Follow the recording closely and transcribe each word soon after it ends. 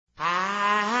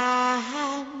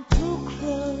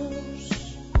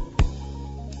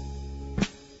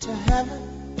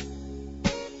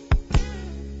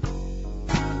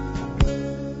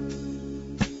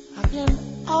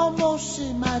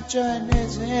join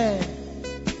this in.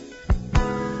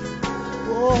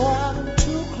 Oh, I'm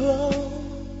too close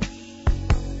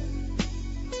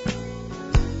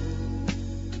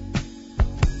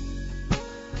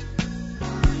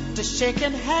to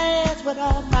shaking hands with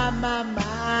all my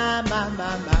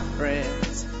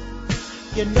friends.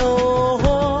 You know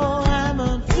I'm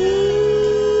a too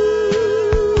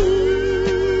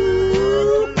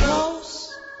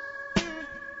close.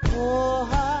 Oh,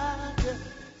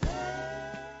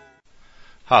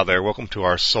 Hi there, welcome to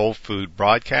our Soul Food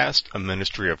broadcast, a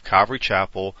ministry of Calvary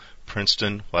Chapel,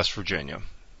 Princeton, West Virginia.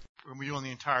 We're going to be doing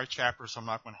the entire chapter, so I'm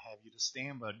not going to have you to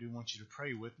stand, but I do want you to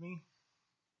pray with me.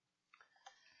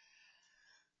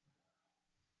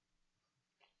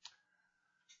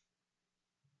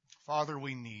 Father,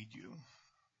 we need you.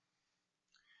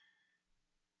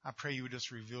 I pray you would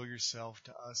just reveal yourself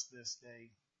to us this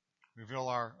day. Reveal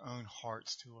our own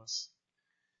hearts to us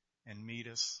and meet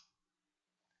us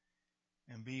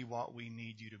and be what we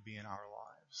need you to be in our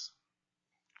lives.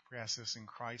 We ask this in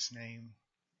Christ's name.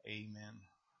 Amen.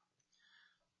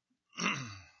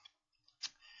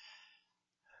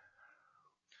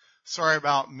 Sorry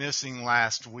about missing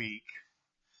last week.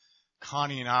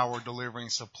 Connie and I were delivering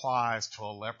supplies to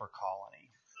a leper colony.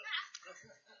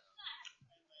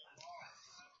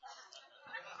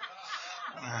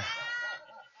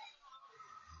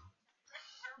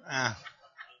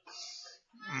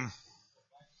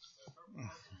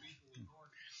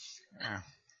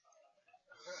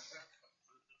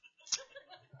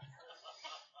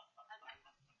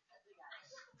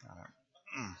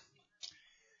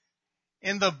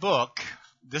 In the book,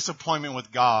 Disappointment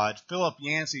with God, Philip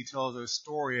Yancey tells a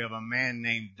story of a man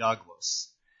named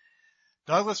Douglas.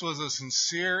 Douglas was a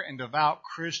sincere and devout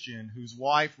Christian whose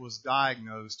wife was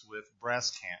diagnosed with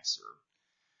breast cancer.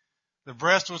 The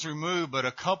breast was removed, but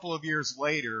a couple of years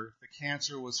later, the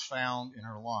cancer was found in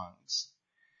her lungs.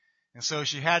 And so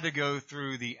she had to go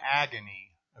through the agony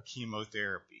of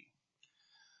chemotherapy.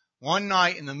 One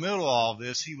night in the middle of all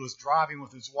this, he was driving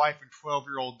with his wife and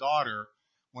 12-year-old daughter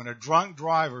when a drunk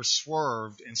driver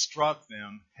swerved and struck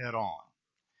them head on.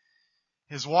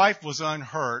 His wife was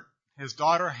unhurt. His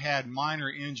daughter had minor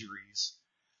injuries,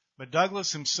 but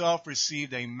Douglas himself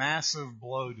received a massive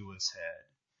blow to his head.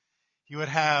 He would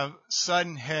have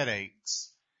sudden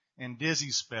headaches and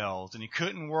dizzy spells, and he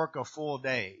couldn't work a full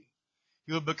day.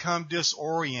 He would become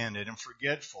disoriented and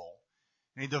forgetful,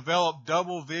 and he developed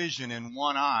double vision in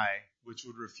one eye, which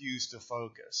would refuse to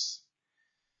focus.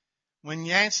 When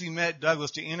Yancey met Douglas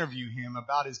to interview him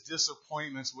about his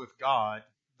disappointments with God,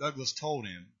 Douglas told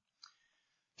him,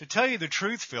 "To tell you the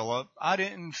truth, Philip, I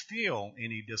didn't feel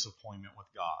any disappointment with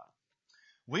God.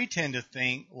 We tend to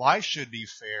think life should be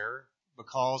fair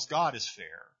because God is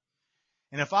fair.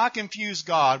 And if I confuse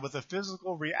God with the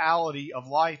physical reality of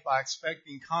life by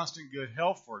expecting constant good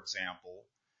health, for example,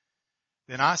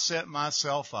 then I set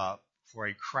myself up for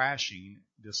a crashing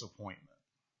disappointment."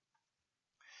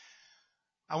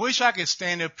 I wish I could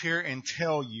stand up here and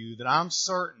tell you that I'm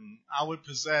certain I would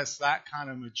possess that kind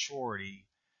of maturity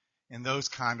in those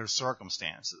kind of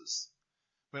circumstances.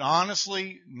 But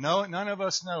honestly, none of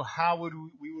us know how we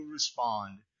would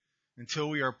respond until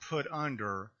we are put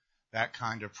under that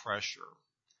kind of pressure.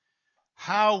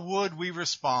 How would we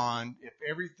respond if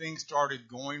everything started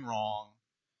going wrong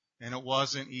and it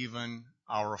wasn't even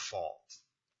our fault?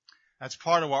 That's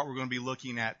part of what we're going to be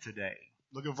looking at today.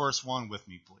 Look at verse 1 with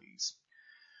me, please.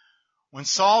 When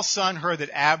Saul's son heard that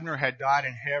Abner had died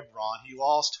in Hebron, he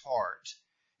lost heart,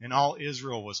 and all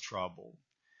Israel was troubled.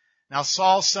 Now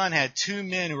Saul's son had two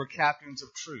men who were captains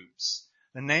of troops.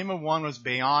 The name of one was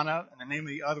Baana, and the name of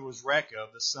the other was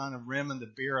Rechab, the son of Rimmon the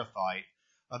Beerothite,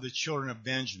 of the children of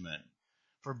Benjamin.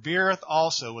 For Beeroth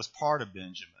also was part of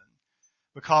Benjamin,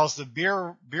 because the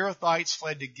Beerothites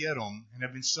fled to Gittim and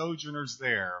have been sojourners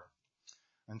there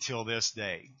until this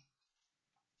day.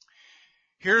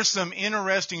 Here's some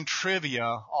interesting trivia,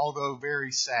 although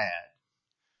very sad.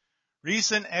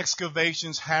 Recent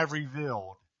excavations have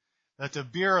revealed that the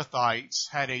Beerothites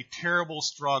had a terrible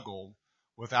struggle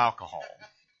with alcohol.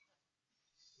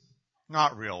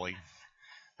 Not really.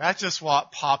 That's just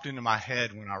what popped into my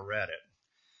head when I read it.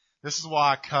 This is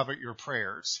why I covet your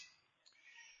prayers.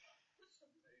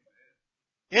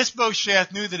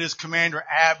 Ishbosheth knew that his commander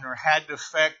Abner had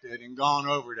defected and gone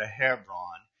over to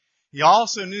Hebron. He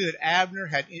also knew that Abner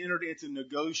had entered into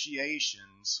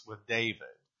negotiations with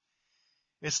David.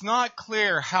 It's not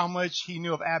clear how much he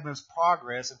knew of Abner's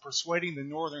progress in persuading the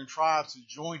northern tribes to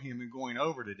join him in going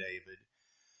over to David,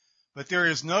 but there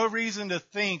is no reason to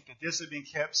think that this had been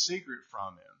kept secret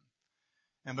from him.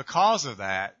 And because of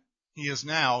that, he is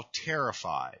now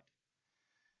terrified.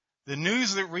 The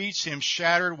news that reached him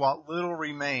shattered what little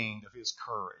remained of his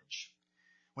courage.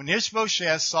 When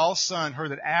Ishbosheth, Saul's son,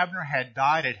 heard that Abner had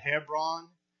died at Hebron,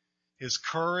 his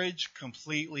courage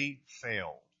completely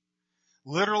failed.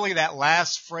 Literally, that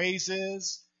last phrase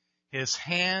is, his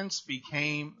hands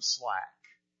became slack.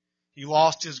 He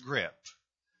lost his grip.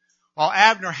 While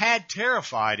Abner had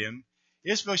terrified him,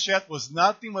 Ishbosheth was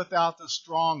nothing without the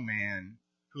strong man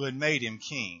who had made him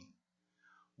king.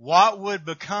 What would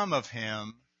become of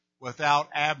him without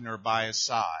Abner by his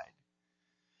side?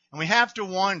 And we have to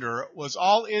wonder, was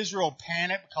all Israel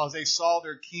panicked because they saw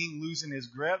their king losing his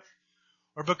grip?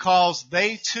 Or because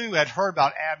they too had heard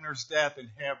about Abner's death in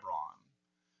Hebron?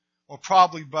 Well,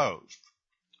 probably both.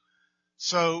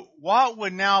 So what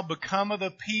would now become of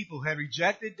the people who had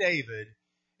rejected David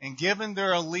and given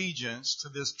their allegiance to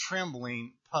this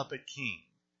trembling puppet king?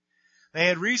 They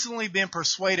had recently been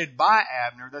persuaded by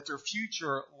Abner that their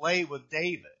future lay with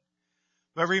David.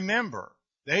 But remember,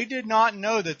 they did not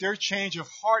know that their change of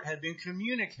heart had been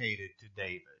communicated to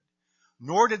David,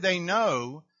 nor did they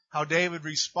know how David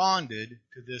responded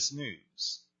to this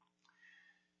news.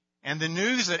 And the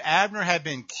news that Abner had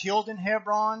been killed in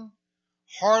Hebron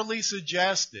hardly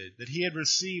suggested that he had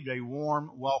received a warm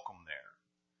welcome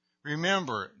there.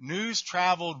 Remember, news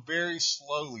traveled very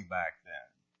slowly back then.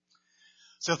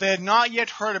 So if they had not yet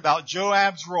heard about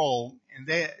Joab's role, and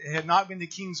it had not been the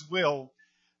king's will,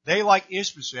 they, like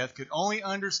Ishbosheth, could only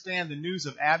understand the news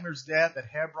of Abner's death at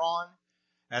Hebron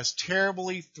as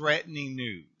terribly threatening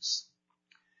news.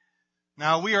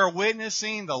 Now we are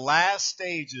witnessing the last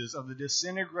stages of the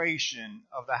disintegration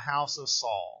of the house of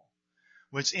Saul,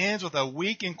 which ends with a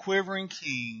weak and quivering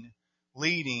king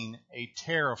leading a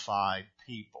terrified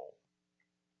people.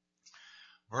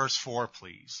 Verse 4,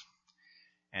 please.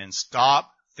 And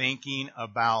stop thinking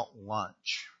about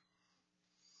lunch.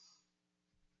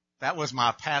 That was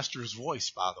my pastor's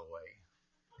voice, by the way.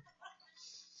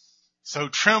 So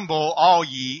tremble, all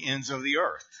ye ends of the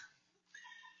earth.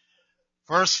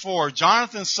 Verse 4,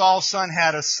 Jonathan, Saul's son,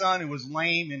 had a son who was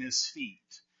lame in his feet.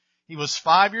 He was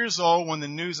 5 years old when the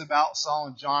news about Saul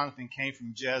and Jonathan came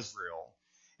from Jezreel,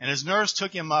 and his nurse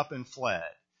took him up and fled.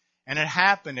 And it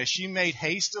happened, as she made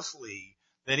haste to flee,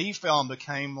 that he fell and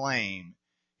became lame.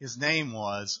 His name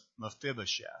was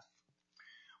Mephibosheth.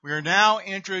 We are now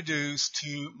introduced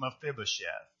to Mephibosheth.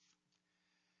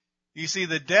 You see,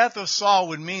 the death of Saul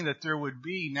would mean that there would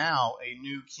be now a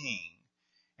new king.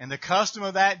 And the custom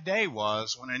of that day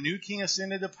was, when a new king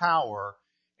ascended to power,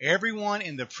 everyone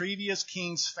in the previous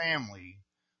king's family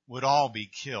would all be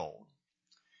killed.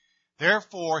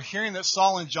 Therefore, hearing that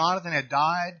Saul and Jonathan had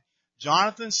died,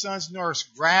 Jonathan's son's nurse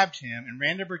grabbed him and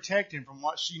ran to protect him from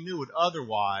what she knew would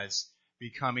otherwise be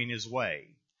coming his way.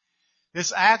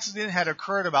 This accident had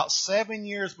occurred about 7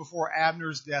 years before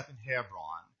Abner's death in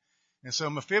Hebron. And so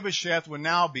Mephibosheth would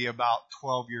now be about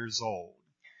 12 years old.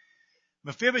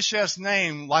 Mephibosheth's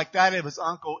name, like that of his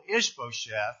uncle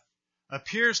Ishbosheth,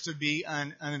 appears to be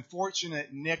an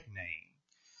unfortunate nickname.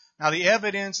 Now the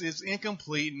evidence is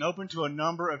incomplete and open to a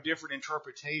number of different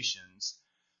interpretations,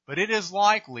 but it is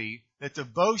likely that the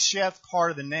Bosheth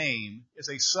part of the name is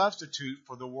a substitute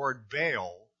for the word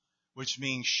Baal, which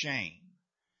means shame.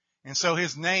 And so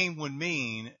his name would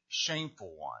mean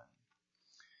shameful one.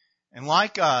 And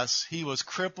like us, he was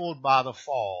crippled by the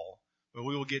fall, but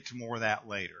we will get to more of that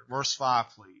later. Verse 5,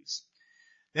 please.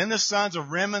 Then the sons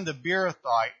of Rimmon the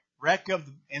Beerothite, Rechab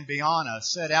and Baanah,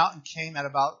 set out and came at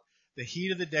about the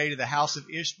heat of the day to the house of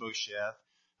Ishbosheth,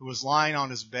 who was lying on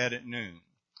his bed at noon.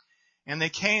 And they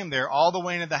came there all the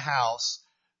way into the house,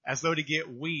 as though to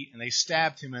get wheat, and they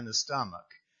stabbed him in the stomach.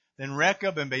 Then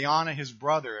Rechab and Baanah, his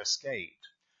brother, escaped.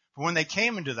 For when they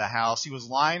came into the house, he was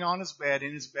lying on his bed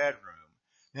in his bedroom.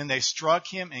 Then they struck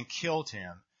him and killed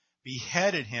him,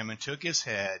 beheaded him and took his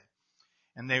head,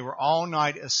 and they were all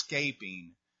night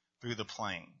escaping through the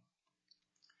plain.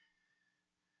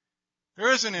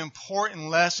 There is an important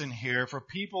lesson here for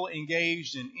people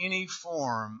engaged in any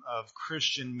form of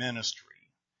Christian ministry,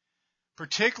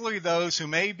 particularly those who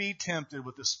may be tempted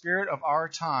with the spirit of our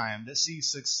time that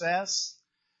sees success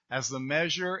as the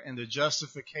measure and the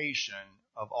justification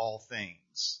of all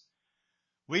things.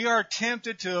 We are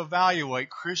tempted to evaluate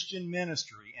Christian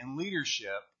ministry and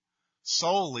leadership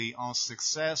solely on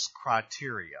success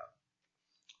criteria.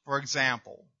 For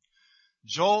example,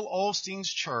 Joel Osteen's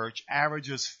church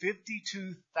averages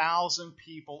 52,000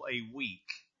 people a week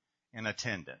in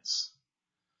attendance.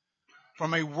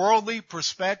 From a worldly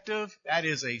perspective, that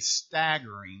is a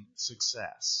staggering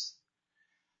success.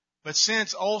 But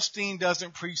since Osteen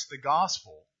doesn't preach the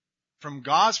gospel, from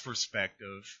God's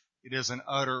perspective, it is an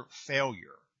utter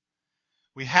failure.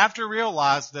 We have to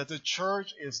realize that the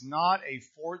church is not a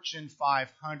Fortune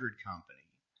 500 company.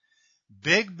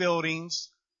 Big buildings,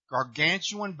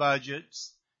 gargantuan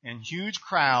budgets, and huge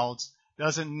crowds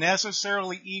doesn't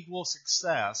necessarily equal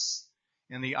success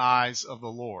in the eyes of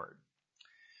the Lord.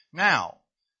 Now,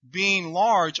 being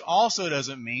large also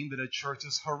doesn't mean that a church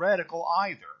is heretical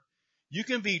either. You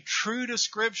can be true to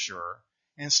Scripture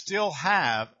and still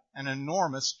have an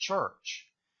enormous church.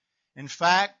 In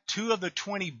fact, 2 of the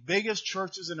 20 biggest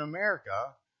churches in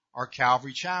America are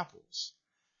Calvary chapels.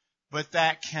 But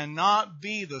that cannot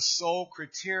be the sole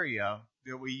criteria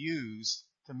that we use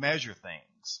to measure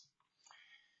things.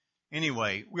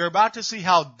 Anyway, we're about to see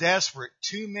how desperate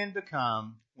 2 men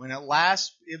become when at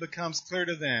last it becomes clear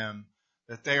to them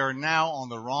that they are now on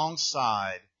the wrong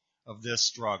side of this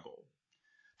struggle.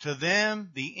 To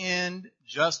them, the end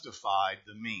justified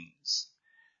the means.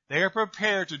 They are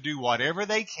prepared to do whatever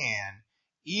they can,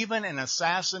 even an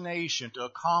assassination, to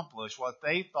accomplish what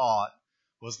they thought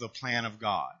was the plan of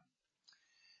God.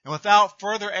 And without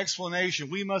further explanation,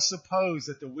 we must suppose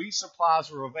that the wheat supplies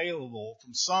were available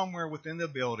from somewhere within the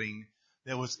building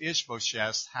that was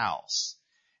Ishbosheth's house,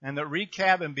 and that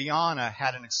Rechab and Baanah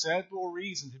had an acceptable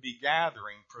reason to be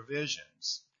gathering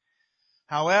provisions.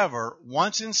 However,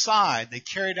 once inside, they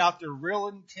carried out their real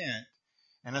intent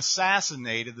and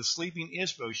assassinated the sleeping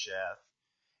Ishbosheth,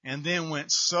 and then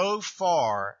went so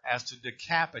far as to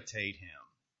decapitate him.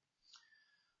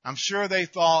 I'm sure they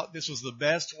thought this was the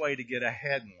best way to get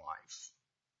ahead in life.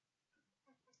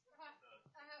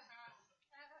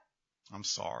 I'm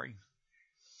sorry.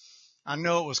 I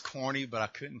know it was corny, but I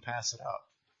couldn't pass it up.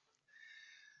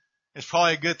 It's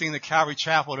probably a good thing that Calvary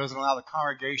Chapel doesn't allow the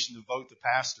congregation to vote the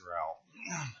pastor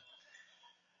out.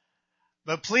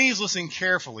 But please listen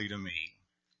carefully to me.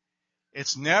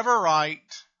 It's never right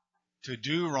to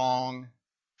do wrong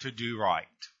to do right.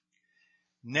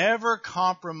 Never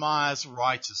compromise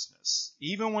righteousness,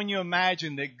 even when you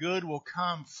imagine that good will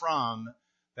come from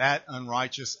that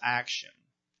unrighteous action.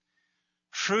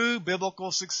 True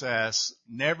biblical success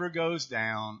never goes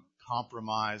down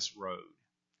compromise road.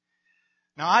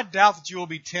 Now, I doubt that you will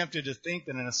be tempted to think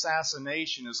that an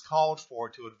assassination is called for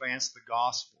to advance the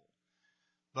gospel.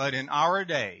 But in our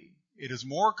day, it is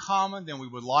more common than we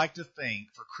would like to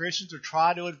think for Christians to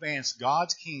try to advance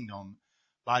God's kingdom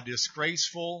by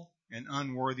disgraceful and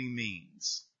unworthy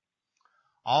means.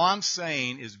 All I'm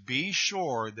saying is be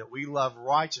sure that we love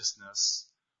righteousness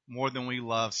more than we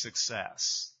love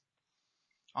success.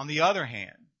 On the other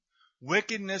hand,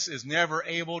 wickedness is never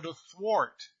able to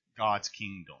thwart God's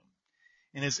kingdom.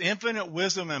 In His infinite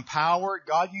wisdom and power,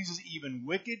 God uses even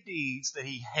wicked deeds that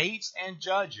He hates and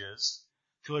judges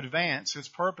to advance His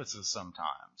purposes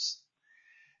sometimes.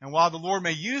 And while the Lord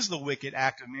may use the wicked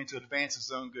act of men to advance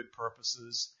His own good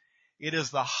purposes, it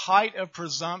is the height of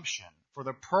presumption for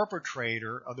the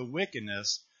perpetrator of the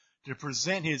wickedness to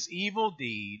present his evil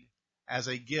deed as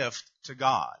a gift to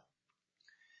God.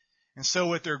 And so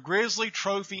with their grisly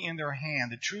trophy in their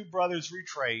hand, the two brothers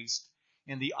retraced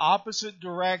in the opposite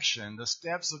direction the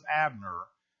steps of Abner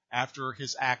after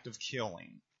his act of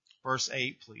killing. Verse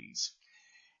 8, please.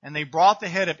 And they brought the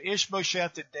head of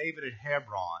Ishbosheth to David at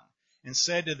Hebron, and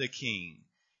said to the king,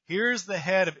 Here is the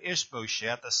head of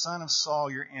Ishbosheth, the son of Saul,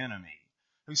 your enemy,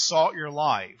 who sought your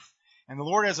life. And the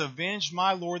Lord has avenged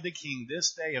my lord the king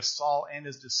this day of Saul and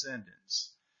his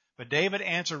descendants. But David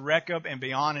answered Rechab and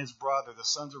Baanah his brother, the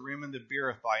sons of Rimmon the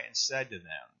Beerothite, and said to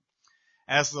them,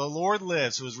 As the Lord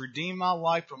lives, who has redeemed my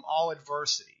life from all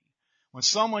adversity, when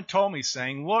someone told me,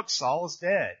 saying, Look, Saul is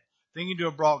dead, thinking to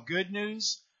have brought good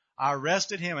news, I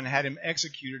arrested him and had him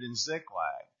executed in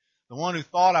Ziklag, the one who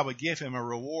thought I would give him a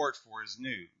reward for his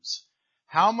news.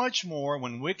 How much more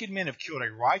when wicked men have killed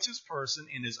a righteous person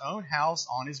in his own house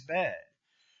on his bed?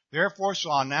 Therefore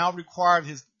shall I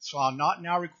not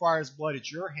now require his blood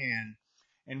at your hand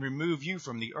and remove you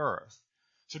from the earth.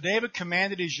 So David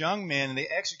commanded his young men, and they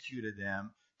executed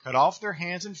them, cut off their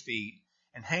hands and feet,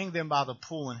 and hanged them by the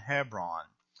pool in Hebron.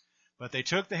 But they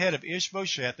took the head of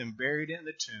Ishbosheth and buried it in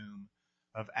the tomb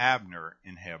of Abner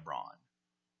in Hebron.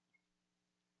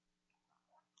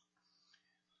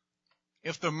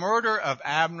 If the murder of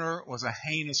Abner was a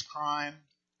heinous crime,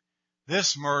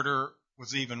 this murder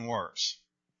was even worse.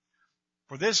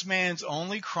 For this man's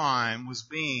only crime was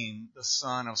being the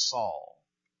son of Saul.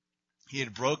 He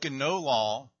had broken no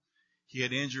law, he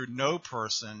had injured no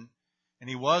person, and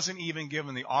he wasn't even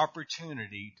given the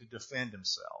opportunity to defend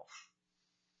himself.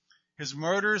 His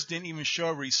murderers didn't even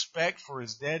show respect for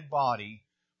his dead body,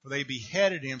 for they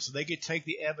beheaded him so they could take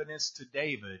the evidence to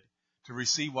David to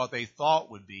receive what they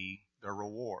thought would be their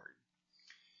reward.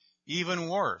 Even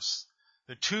worse,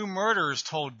 The two murderers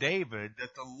told David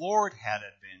that the Lord had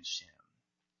avenged him.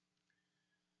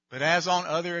 But as on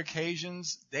other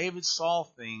occasions, David saw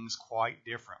things quite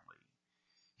differently.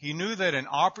 He knew that an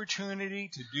opportunity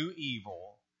to do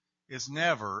evil is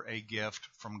never a gift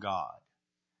from God.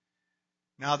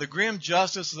 Now, the grim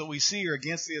justice that we see here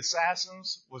against the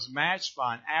assassins was matched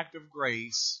by an act of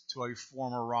grace to a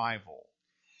former rival.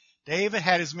 David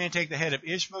had his men take the head of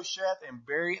Ishbosheth and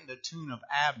bury it in the tomb of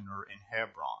Abner in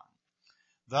Hebron.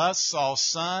 Thus, Saul's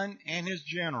son and his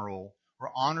general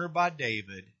were honored by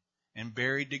David and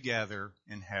buried together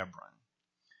in Hebron.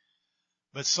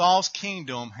 But Saul's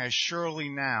kingdom has surely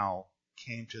now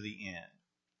came to the end.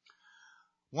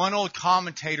 One old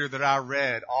commentator that I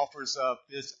read offers up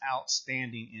this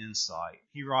outstanding insight.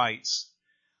 He writes,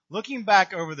 looking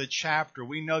back over the chapter,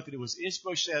 we note that it was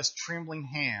Ishbosheth's trembling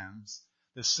hands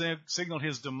that signaled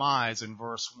his demise in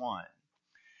verse 1.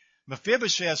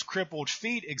 Mephibosheth's crippled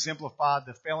feet exemplified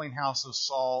the failing house of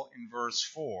Saul in verse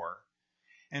 4.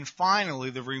 And finally,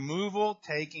 the removal,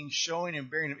 taking, showing, and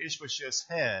burying of Ishbosheth's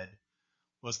head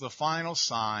was the final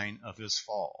sign of his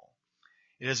fall.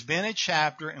 It has been a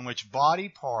chapter in which body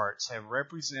parts have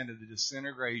represented the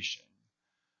disintegration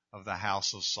of the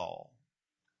house of Saul.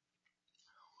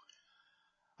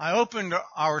 I opened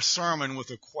our sermon with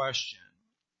a question.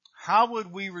 How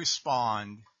would we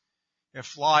respond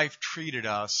if life treated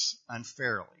us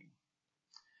unfairly?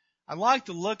 I'd like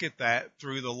to look at that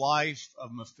through the life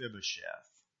of Mephibosheth.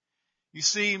 You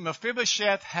see,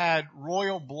 Mephibosheth had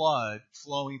royal blood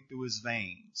flowing through his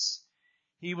veins.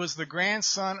 He was the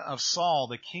grandson of Saul,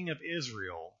 the king of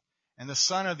Israel, and the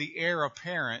son of the heir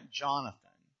apparent, Jonathan.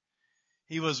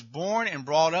 He was born and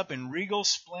brought up in regal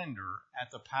splendor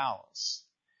at the palace.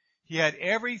 He had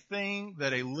everything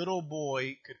that a little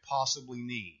boy could possibly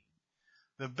need.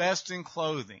 The best in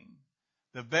clothing,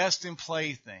 the best in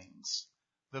playthings,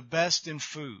 the best in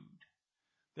food.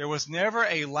 There was never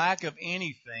a lack of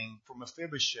anything for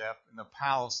Mephibosheth in the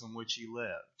palace in which he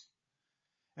lived.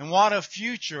 And what a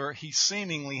future he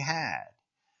seemingly had.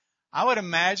 I would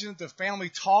imagine that the family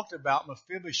talked about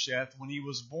Mephibosheth when he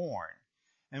was born,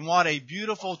 and what a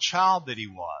beautiful child that he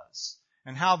was,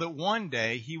 and how that one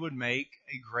day he would make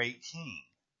a great king.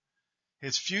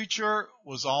 His future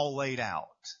was all laid out.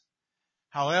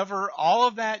 However, all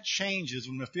of that changes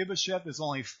when Mephibosheth is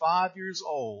only 5 years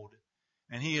old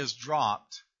and he is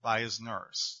dropped by his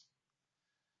nurse.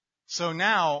 So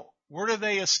now, where do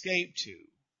they escape to?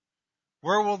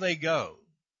 Where will they go?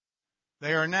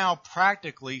 They are now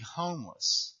practically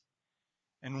homeless.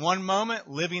 In one moment,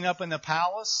 living up in the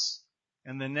palace,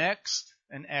 and the next,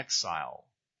 an exile.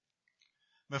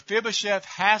 Mephibosheth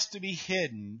has to be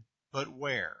hidden, but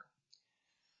where?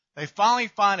 They finally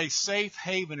find a safe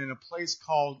haven in a place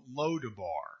called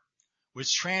Lodabar,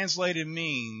 which translated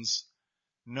means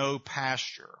no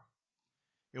pasture.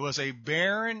 It was a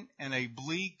barren and a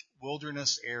bleak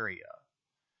wilderness area.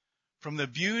 From the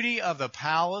beauty of the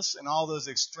palace and all those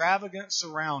extravagant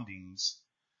surroundings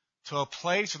to a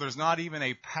place where there's not even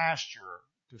a pasture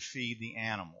to feed the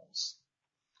animals.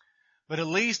 But at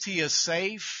least he is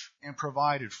safe and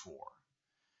provided for.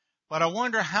 But I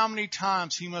wonder how many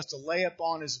times he must have lay up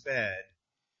on his bed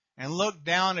and looked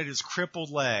down at his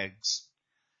crippled legs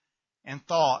and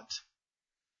thought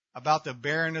about the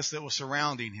barrenness that was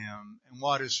surrounding him and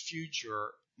what his future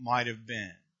might have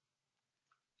been.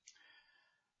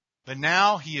 But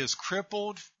now he is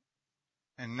crippled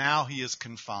and now he is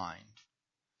confined.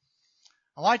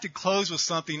 I'd like to close with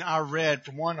something I read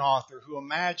from one author who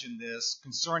imagined this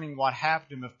concerning what happened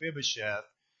to Mephibosheth,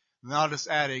 and I'll just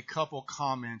add a couple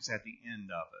comments at the end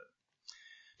of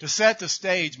it. To set the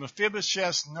stage,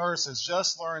 Mephibosheth's nurse has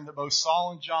just learned that both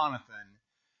Saul and Jonathan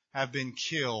have been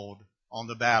killed on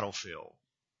the battlefield.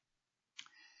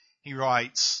 He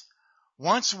writes,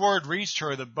 once word reached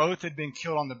her that both had been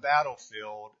killed on the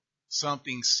battlefield,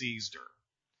 something seized her.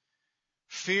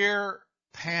 Fear,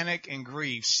 panic, and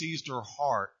grief seized her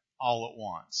heart all at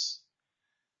once.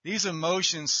 These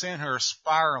emotions sent her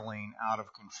spiraling out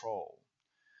of control.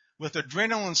 With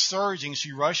adrenaline surging,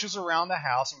 she rushes around the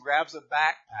house and grabs a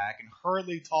backpack and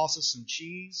hurriedly tosses some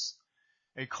cheese,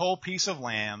 a cold piece of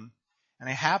lamb, and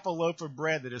a half a loaf of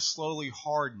bread that is slowly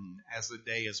hardened as the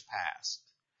day has passed.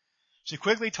 She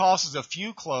quickly tosses a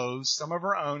few clothes, some of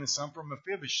her own and some from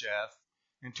Mephibosheth,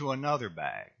 into another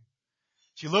bag.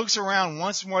 She looks around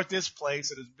once more at this place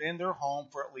that has been their home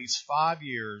for at least 5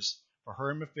 years for her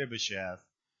and Mephibosheth,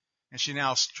 and she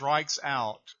now strikes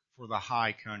out for the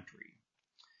high country.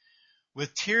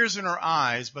 With tears in her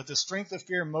eyes, but the strength of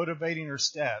fear motivating her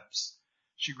steps,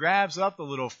 she grabs up the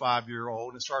little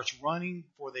 5-year-old and starts running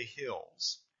for the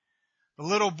hills. The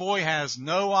little boy has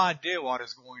no idea what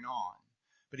is going on.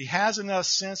 But he has enough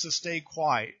sense to stay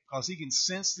quiet because he can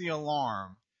sense the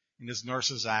alarm in his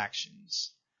nurse's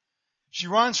actions. She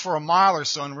runs for a mile or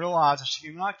so and realizes she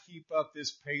cannot keep up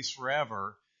this pace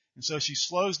forever, and so she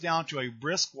slows down to a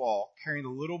brisk walk, carrying the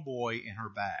little boy in her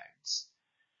bags.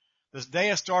 The day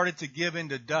has started to give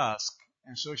into dusk,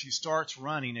 and so she starts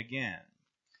running again.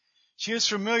 She is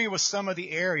familiar with some of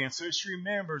the area, and so she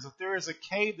remembers that there is a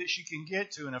cave that she can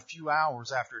get to in a few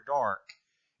hours after dark,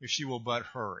 if she will but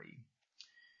hurry.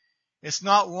 It's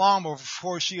not long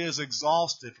before she is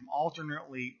exhausted from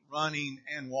alternately running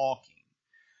and walking.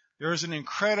 There is an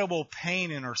incredible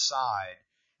pain in her side,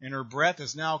 and her breath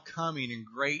is now coming in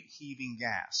great heaving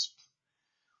gasps.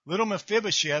 Little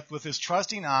Mephibosheth, with his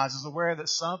trusting eyes, is aware that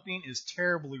something is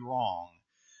terribly wrong,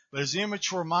 but his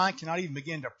immature mind cannot even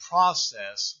begin to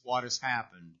process what has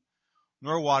happened,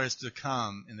 nor what is to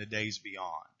come in the days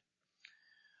beyond.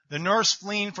 The nurse,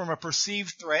 fleeing from a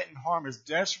perceived threat and harm, is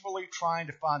desperately trying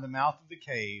to find the mouth of the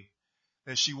cave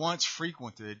that she once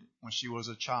frequented when she was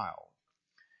a child.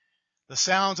 The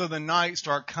sounds of the night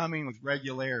start coming with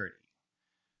regularity.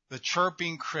 The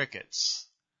chirping crickets,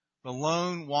 the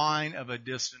lone whine of a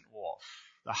distant wolf,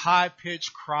 the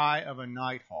high-pitched cry of a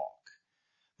nighthawk,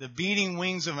 the beating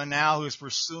wings of an owl who is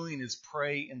pursuing his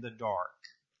prey in the dark.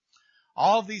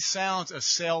 All of these sounds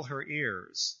assail her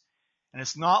ears, and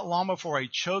it's not long before a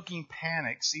choking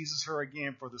panic seizes her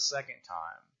again for the second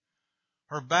time.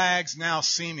 Her bags now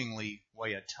seemingly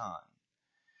weigh a ton.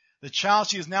 The child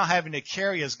she is now having to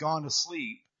carry has gone to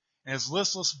sleep, and his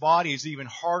listless body is even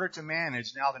harder to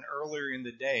manage now than earlier in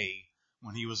the day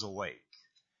when he was awake.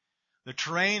 The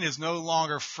terrain is no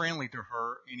longer friendly to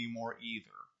her anymore either.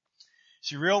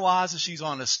 She realizes she's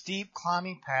on a steep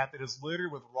climbing path that is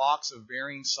littered with rocks of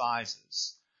varying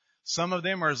sizes. Some of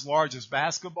them are as large as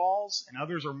basketballs, and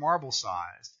others are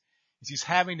marble-sized, and she's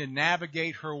having to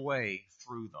navigate her way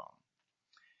through them.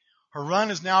 Her run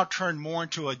has now turned more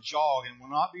into a jog and will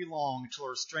not be long until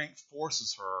her strength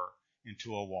forces her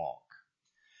into a walk.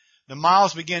 The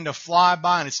miles begin to fly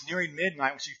by, and it's nearing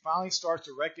midnight when she finally starts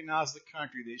to recognize the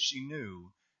country that she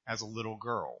knew as a little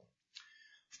girl.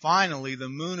 Finally, the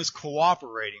moon is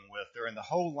cooperating with her, and the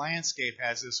whole landscape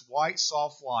has this white,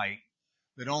 soft light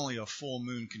that only a full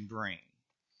moon can bring.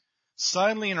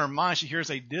 Suddenly in her mind, she hears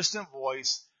a distant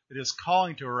voice that is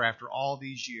calling to her after all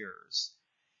these years.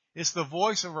 It's the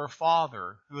voice of her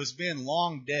father, who has been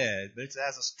long dead, but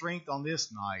has a strength on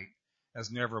this night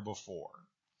as never before.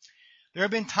 There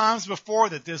have been times before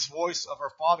that this voice of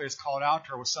her father has called out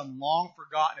to her with some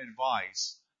long-forgotten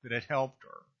advice that had helped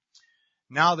her.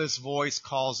 Now this voice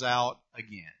calls out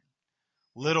again.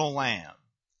 Little lamb.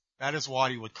 That is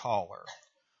what he would call her.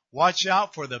 Watch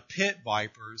out for the pit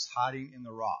vipers hiding in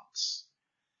the rocks.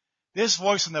 This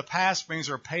voice in the past brings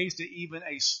her pace to even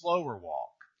a slower walk.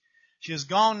 She has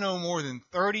gone no more than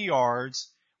 30 yards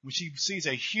when she sees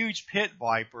a huge pit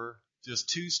viper just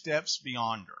 2 steps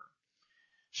beyond her.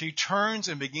 She turns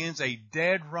and begins a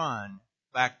dead run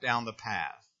back down the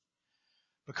path.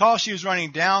 Because she was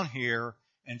running downhill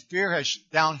and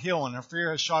her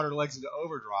fear has shot her legs into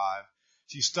overdrive,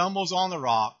 she stumbles on the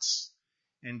rocks,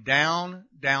 and down,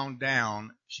 down,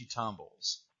 down she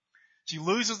tumbles. She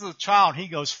loses the child. He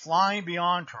goes flying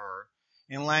beyond her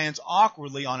and lands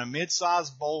awkwardly on a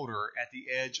mid-sized boulder at the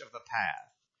edge of the path.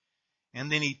 And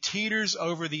then he teeters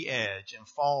over the edge and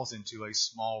falls into a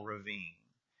small ravine.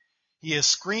 He is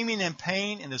screaming in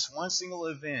pain, and this one single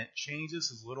event changes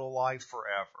his little life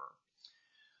forever.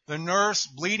 The nurse,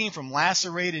 bleeding from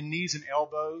lacerated knees and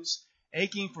elbows,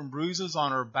 aching from bruises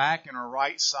on her back and her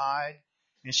right side,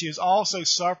 and she is also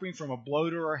suffering from a blow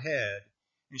to her head,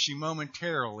 and she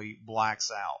momentarily blacks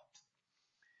out.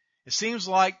 It seems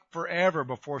like forever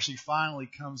before she finally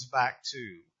comes back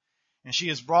to, and she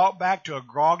is brought back to a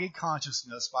groggy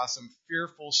consciousness by some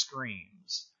fearful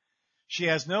screams. She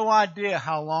has no idea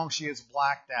how long she has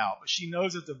blacked out, but she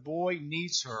knows that the boy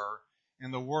needs her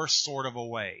in the worst sort of a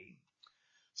way.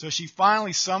 So she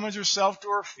finally summons herself to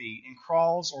her feet and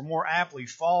crawls, or more aptly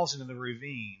falls into the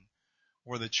ravine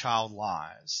where the child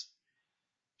lies.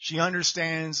 She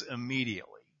understands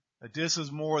immediately that this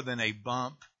is more than a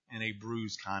bump and a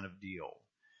bruise kind of deal.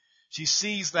 She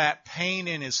sees that pain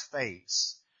in his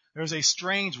face. There's a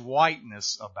strange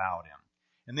whiteness about him.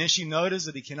 And then she notices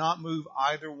that he cannot move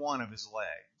either one of his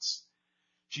legs.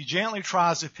 She gently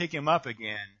tries to pick him up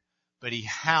again, but he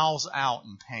howls out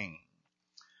in pain.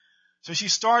 So she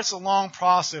starts a long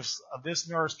process of this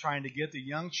nurse trying to get the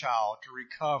young child to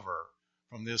recover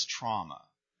from this trauma.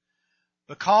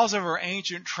 Because of her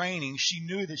ancient training, she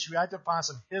knew that she had to find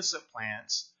some hyssop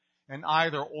plants and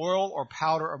either oil or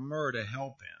powder of myrrh to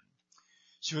help him.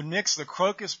 She would mix the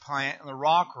crocus plant and the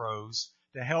rock rose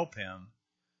to help him,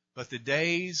 But the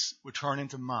days would turn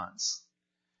into months,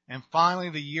 and finally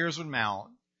the years would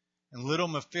mount, and little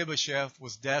Mephibosheth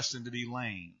was destined to be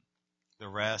lame the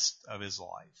rest of his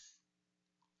life.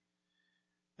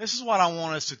 This is what I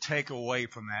want us to take away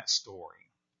from that story.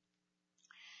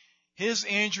 His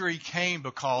injury came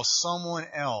because someone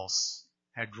else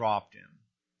had dropped him.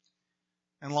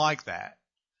 And like that,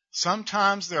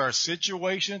 sometimes there are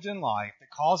situations in life that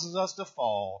causes us to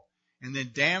fall and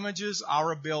then damages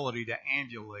our ability to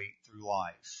ambulate through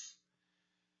life.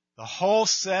 The whole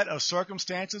set of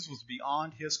circumstances was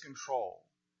beyond his control,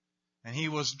 and he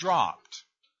was dropped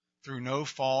through no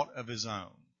fault of his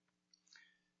own.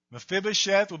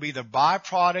 Mephibosheth will be the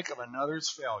byproduct of another's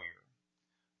failure.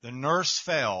 The nurse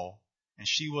fell, and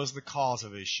she was the cause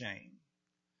of his shame.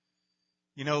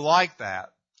 You know, like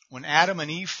that, when Adam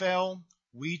and Eve fell,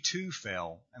 we too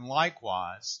fell, and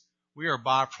likewise, we are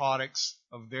byproducts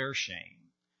of their shame.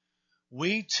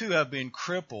 We too have been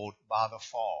crippled by the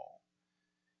fall.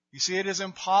 You see, it is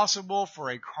impossible for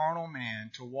a carnal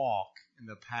man to walk in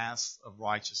the paths of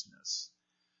righteousness.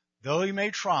 Though he may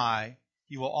try,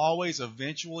 he will always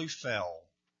eventually fail,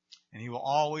 and he will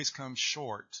always come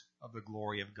short of the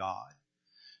glory of God.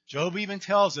 Job even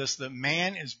tells us that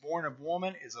man is born of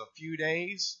woman is a few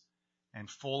days and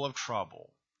full of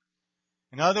trouble.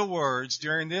 In other words,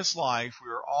 during this life, we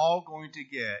are all going to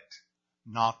get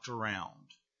knocked around.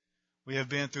 We have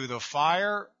been through the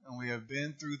fire and we have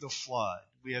been through the flood.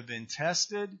 We have been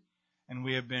tested and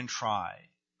we have been tried.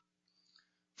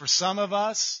 For some of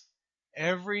us,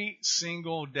 every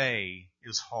single day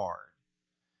is hard.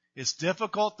 It's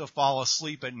difficult to fall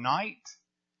asleep at night,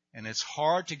 and it's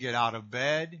hard to get out of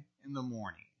bed in the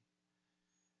morning.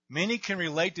 Many can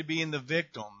relate to being the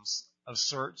victims of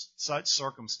such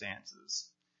circumstances.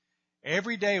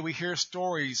 Every day we hear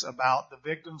stories about the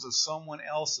victims of someone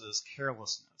else's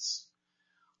carelessness,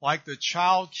 like the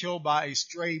child killed by a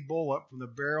stray bullet from the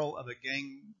barrel of a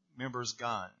gang member's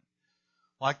gun,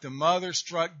 like the mother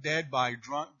struck dead by a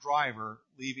drunk driver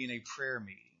leaving a prayer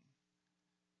meeting.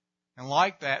 And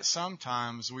like that,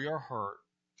 sometimes we are hurt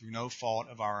through no fault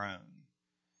of our own.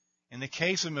 In the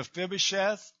case of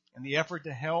Mephibosheth, in the effort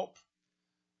to help,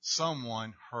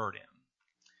 someone hurt him.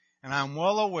 And I'm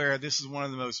well aware this is one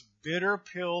of the most bitter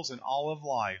pills in all of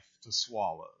life to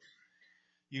swallow.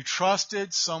 You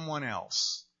trusted someone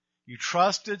else. You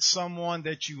trusted someone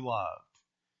that you loved.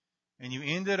 And you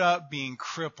ended up being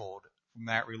crippled from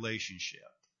that relationship.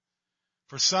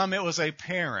 For some, it was a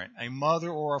parent, a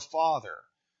mother, or a father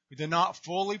who did not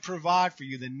fully provide for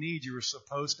you the needs you were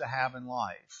supposed to have in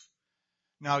life.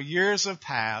 Now, years have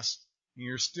passed, and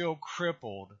you're still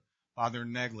crippled by their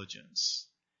negligence.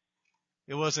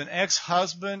 It was an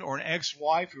ex-husband or an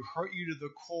ex-wife who hurt you to the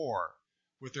core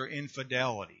with their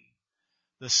infidelity.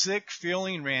 The sick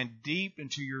feeling ran deep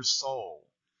into your soul.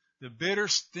 The bitter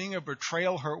sting of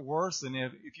betrayal hurt worse than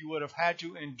if you would have had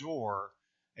to endure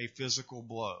a physical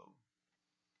blow.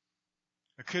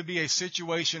 It could be a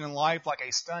situation in life like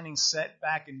a stunning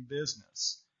setback in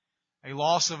business, a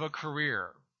loss of a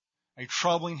career, a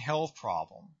troubling health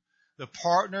problem, the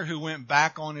partner who went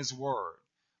back on his word,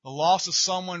 the loss of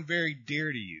someone very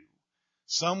dear to you,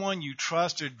 someone you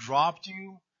trusted dropped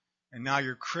you, and now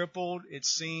you're crippled, it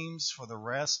seems, for the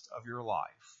rest of your life.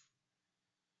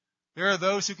 There are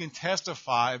those who can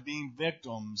testify of being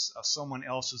victims of someone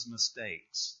else's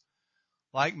mistakes.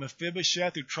 Like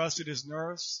Mephibosheth, who trusted his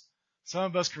nurse, some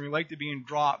of us can relate to being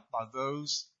dropped by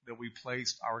those that we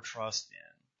placed our trust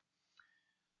in.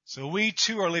 So we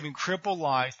too are living crippled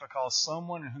lives because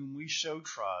someone in whom we show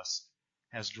trust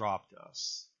has dropped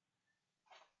us.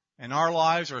 And our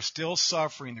lives are still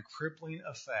suffering the crippling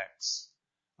effects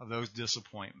of those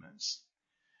disappointments.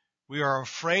 We are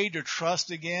afraid to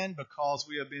trust again because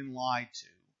we have been lied to.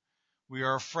 We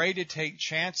are afraid to take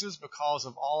chances because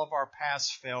of all of our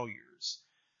past failures.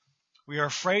 We are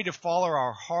afraid to follow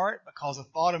our heart because the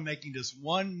thought of making just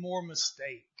one more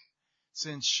mistake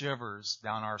sends shivers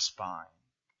down our spine.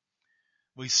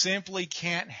 We simply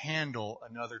can't handle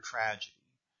another tragedy.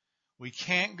 We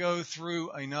can't go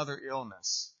through another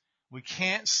illness. We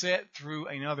can't sit through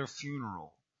another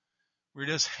funeral. We're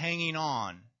just hanging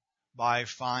on by a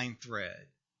fine thread.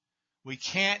 We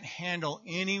can't handle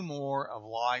any more of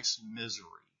life's misery.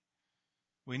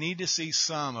 We need to see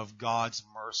some of God's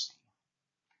mercy.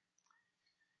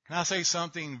 Can I say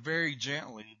something very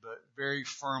gently but very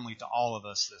firmly to all of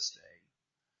us this day?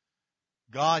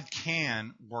 God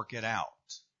can work it out.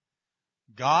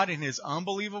 God in His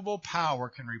unbelievable power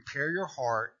can repair your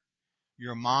heart,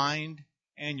 your mind,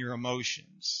 and your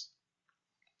emotions.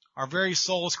 Our very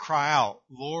souls cry out,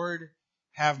 Lord,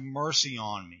 have mercy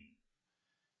on me.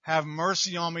 Have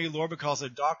mercy on me, Lord, because the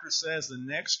doctor says the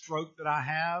next stroke that I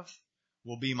have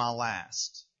will be my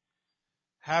last.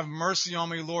 Have mercy on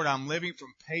me, Lord. I'm living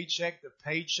from paycheck to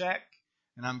paycheck,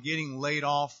 and I'm getting laid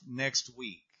off next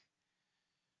week.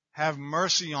 Have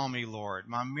mercy on me, Lord.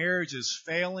 My marriage is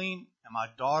failing, and my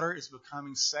daughter is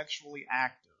becoming sexually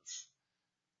active.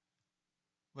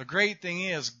 The great thing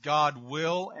is, God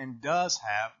will and does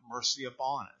have mercy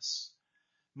upon us.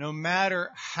 No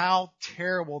matter how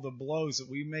terrible the blows that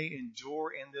we may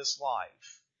endure in this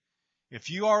life, if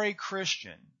you are a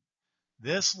Christian,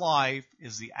 this life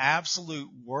is the absolute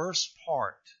worst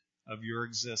part of your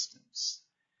existence.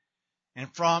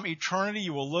 And from eternity,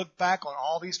 you will look back on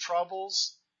all these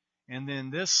troubles, and then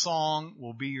this song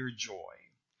will be your joy.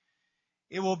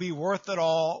 It will be worth it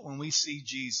all when we see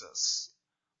Jesus.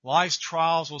 Life's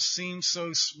trials will seem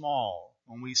so small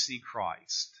when we see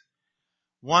Christ.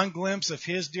 One glimpse of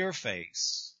His dear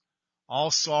face, all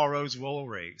sorrows will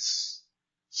erase.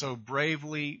 So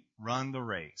bravely run the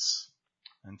race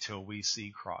until we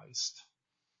see Christ.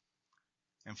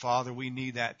 And Father, we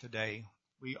need that today.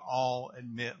 We all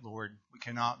admit, Lord, we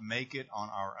cannot make it on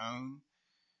our own.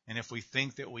 And if we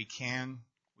think that we can,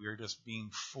 we are just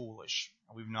being foolish.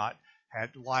 We've not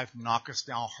had life knock us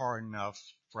down hard enough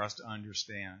for us to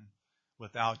understand.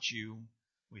 Without you,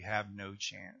 we have no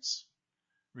chance.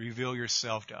 Reveal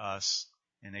yourself to us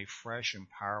in a fresh and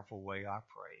powerful way, I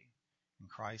pray. In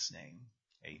Christ's name,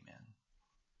 amen.